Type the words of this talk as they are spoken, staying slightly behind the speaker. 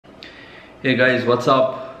Hey guys, what's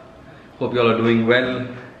up? Hope you all are doing well.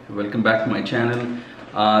 Welcome back to my channel.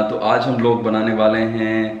 तो आज हम लोग बनाने वाले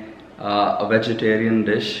हैं a vegetarian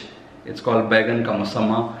dish. It's called Baigan ka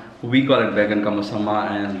masama. We call it Baigan ka masama,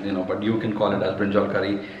 and but you can call it as brinjal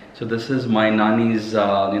curry. So this is my nani's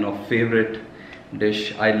favorite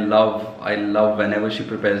dish. I love whenever she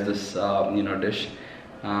prepares this dish.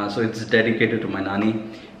 So it's dedicated to my nani.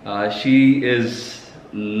 She is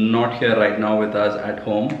not here right now with us at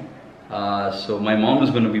home. So my mom is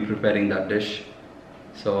going to be preparing that dish.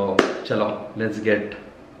 So chalo, let's get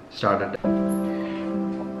started.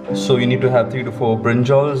 So you need to have 3 to 4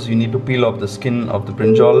 brinjals. You need to peel off the skin of the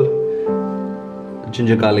brinjal.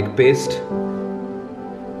 Ginger garlic paste,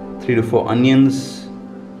 3 to 4 onions,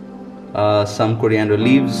 some coriander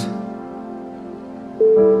leaves,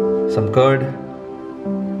 some curd,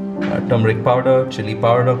 turmeric powder, chili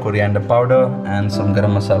powder, coriander powder, and some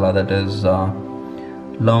garam masala, that is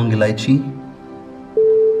long ilaichi.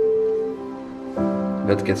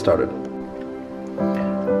 Let's get started.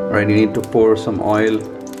 Alright, you need to pour some oil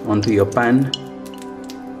onto your pan.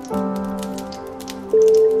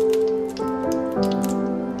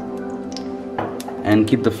 And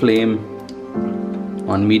keep the flame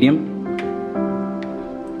on medium.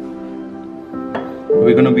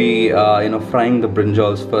 We're going to be frying the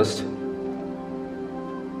brinjals first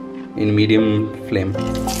in medium flame.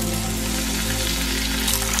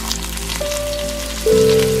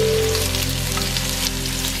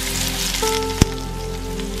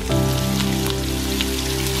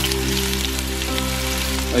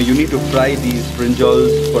 You need to fry these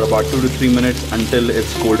brinjals for about 2 to 3 minutes until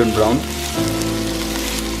it's golden brown.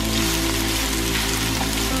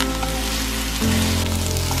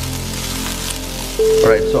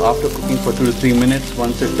 Alright, so after cooking for 2 to 3 minutes,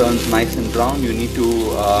 once it turns nice and brown, you need to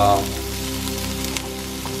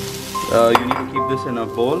keep this in a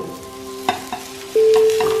bowl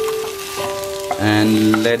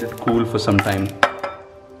and let it cool for some time.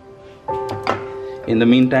 In the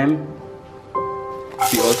meantime,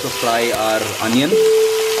 we also fry our onion.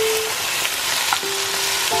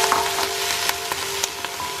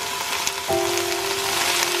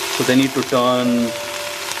 So they need to turn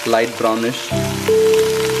light brownish.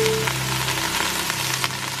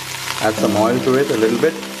 Add some oil to it a little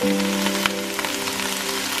bit.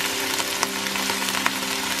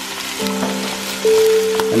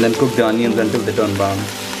 And then cook the onions until they turn brown.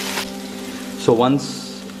 So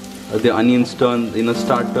once the onions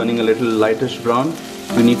start turning a little lightish brown,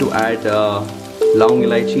 we need to add long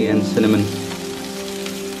ilaichi and cinnamon,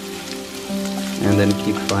 and then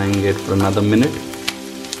keep frying it for another minute.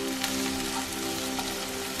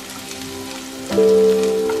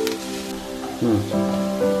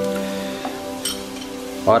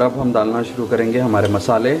 और अब हम डालना शुरू करेंगे हमारे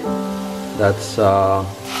मसाले. That's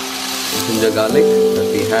ginger garlic that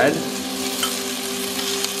we had.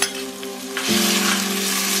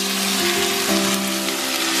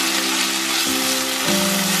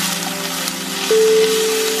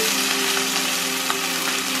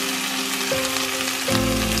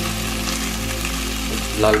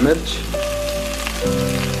 लाल मिर्च,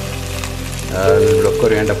 a little bit of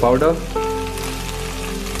coriander powder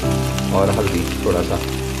और हल्दी थोड़ा सा,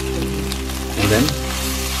 and then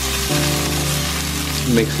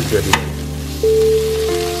mix it really well.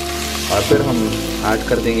 और फिर हम ऐड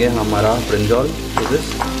कर देंगे हमारा brinjal to this,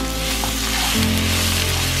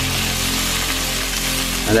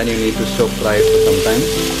 and then you need to stir fry it for some time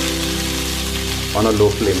on a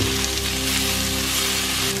low flame.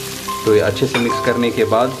 तो ये अच्छे से मिक्स करने के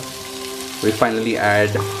बाद we finally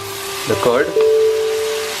add the curd.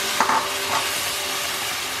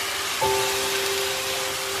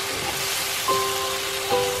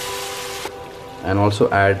 And also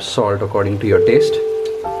add salt according to your taste.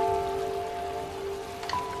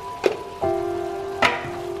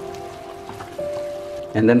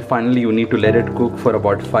 And then finally you need to let it cook for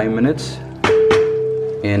about 5 minutes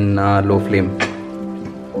in low flame.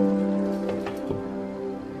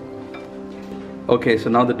 Okay, so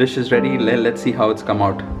now the dish is ready. Let's see how it's come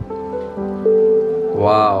out.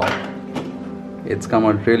 Wow, it's come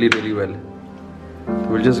out really well.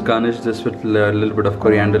 We'll just garnish this with a little bit of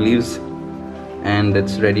coriander leaves, and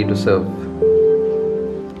it's ready to serve.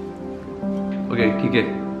 Okay, okay.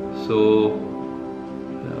 So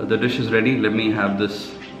the dish is ready. Let me have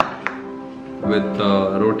this with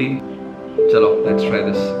roti. Chalo, let's try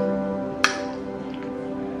this.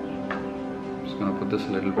 Just gonna put this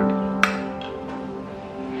a little bit.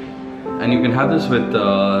 And you can have this with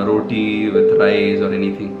roti, with rice or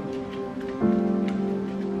anything.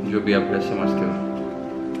 जो भी आप ऐसे समझते हो.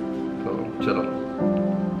 तो चलो.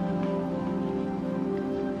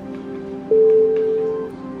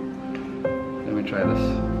 try this.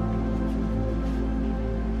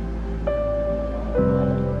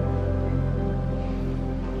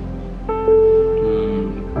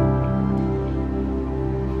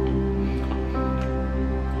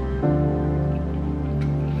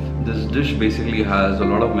 This dish basically has a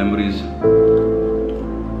lot of memories.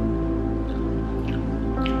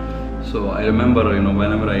 So I remember,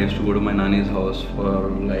 whenever I used to go to my nanny's house for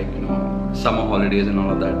like, summer holidays and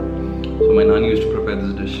all of that. So my nanny used to prepare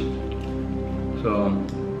this dish. So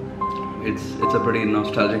it's a pretty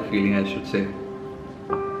nostalgic feeling, I should say.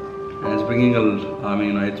 And it's bringing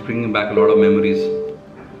it's bringing back a lot of memories.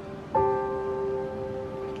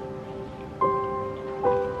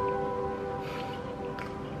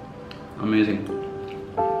 Amazing.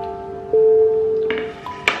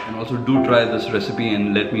 And also do try this recipe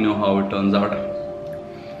and let me know how it turns out.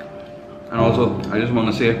 And also I just want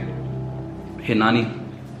to say, hey Nani,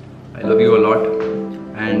 I love you a lot,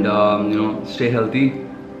 and stay healthy,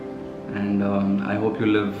 and I hope you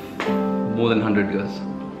live more than 100 years.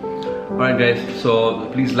 Alright guys, so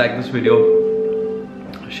please like this video,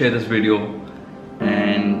 share this video,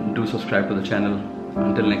 and do subscribe to the channel.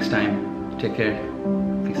 Until next time, take care,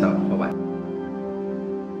 peace out, bye bye.